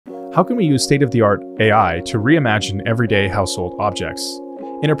How can we use state-of-the-art AI to reimagine everyday household objects?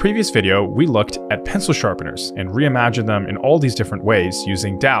 In a previous video, we looked at pencil sharpeners and reimagined them in all these different ways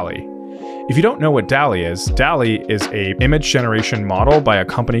using DALL-E. If you don't know what DALL-E is an image generation model by a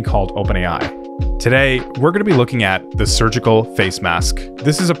company called OpenAI. Today, we're going to be looking at the surgical face mask.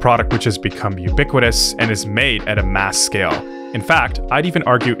 This is a product which has become ubiquitous and is made at a mass scale. In fact, I'd even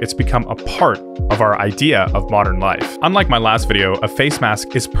argue it's become a part of our idea of modern life. Unlike my last video, a face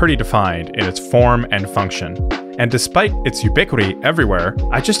mask is pretty defined in its form and function. And despite its ubiquity everywhere,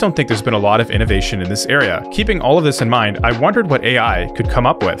 I just don't think there's been a lot of innovation in this area. Keeping all of this in mind, I wondered what AI could come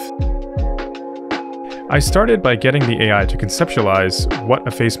up with. I started by getting the AI to conceptualize what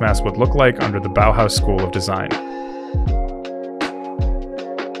a face mask would look like under the Bauhaus School of Design.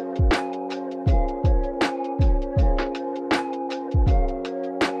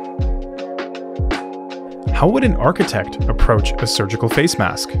 How would an architect approach a surgical face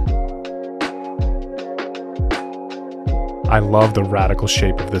mask? I love the radical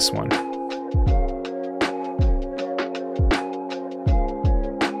shape of this one.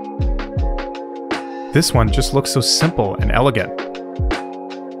 This one just looks so simple and elegant.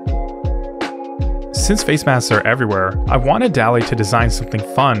 Since face masks are everywhere, I wanted DALL-E to design something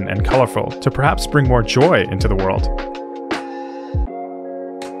fun and colorful to perhaps bring more joy into the world.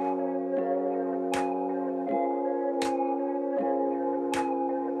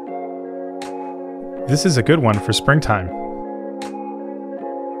 This is a good one for springtime.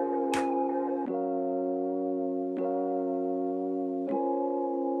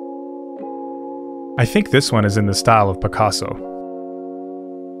 I think this one is in the style of Picasso.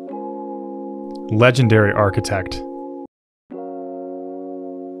 Legendary architect.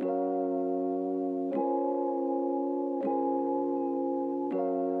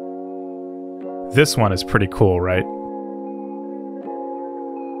 This one is pretty cool, right?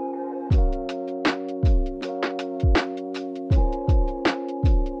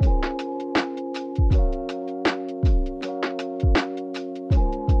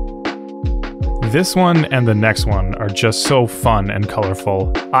 This one and the next one are just so fun and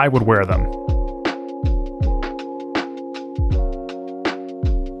colorful. I would wear them.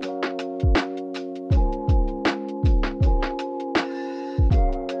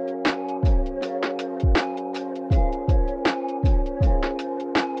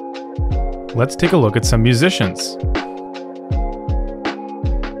 Let's take a look at some musicians.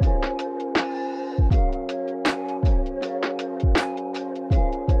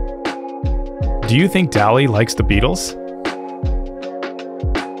 Do you think DALL-E likes the Beatles?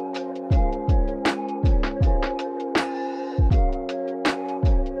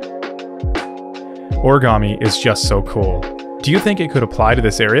 Origami is just so cool. Do you think it could apply to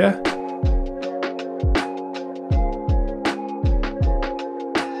this area?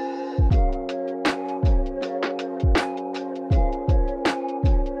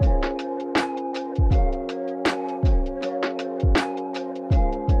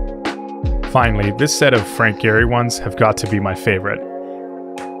 Finally, this set of Frank Gehry ones have got to be my favorite.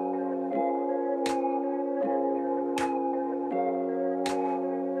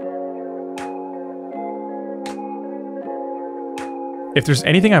 If there's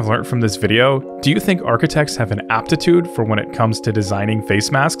anything I've learned from this video, do you think architects have an aptitude for when it comes to designing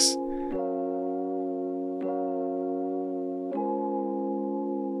face masks?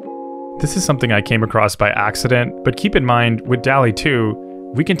 This is something I came across by accident, but keep in mind, with DALL-E 2,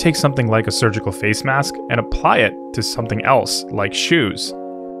 we can take something like a surgical face mask and apply it to something else, like shoes.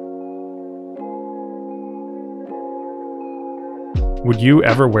 Would you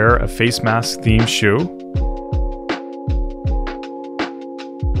ever wear a face mask themed shoe?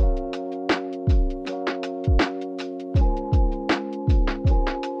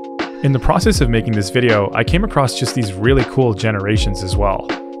 In the process of making this video, I came across just these really cool generations as well.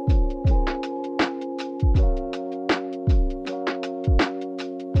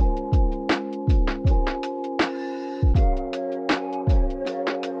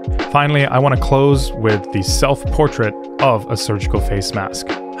 Finally, I want to close with the self-portrait of a surgical face mask,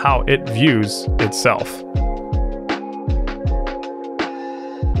 how it views itself.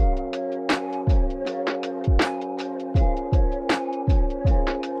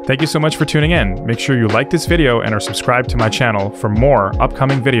 Thank you so much for tuning in. Make sure you like this video and are subscribed to my channel for more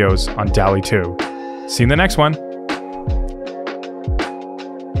upcoming videos on DALL-E 2. See you in the next one.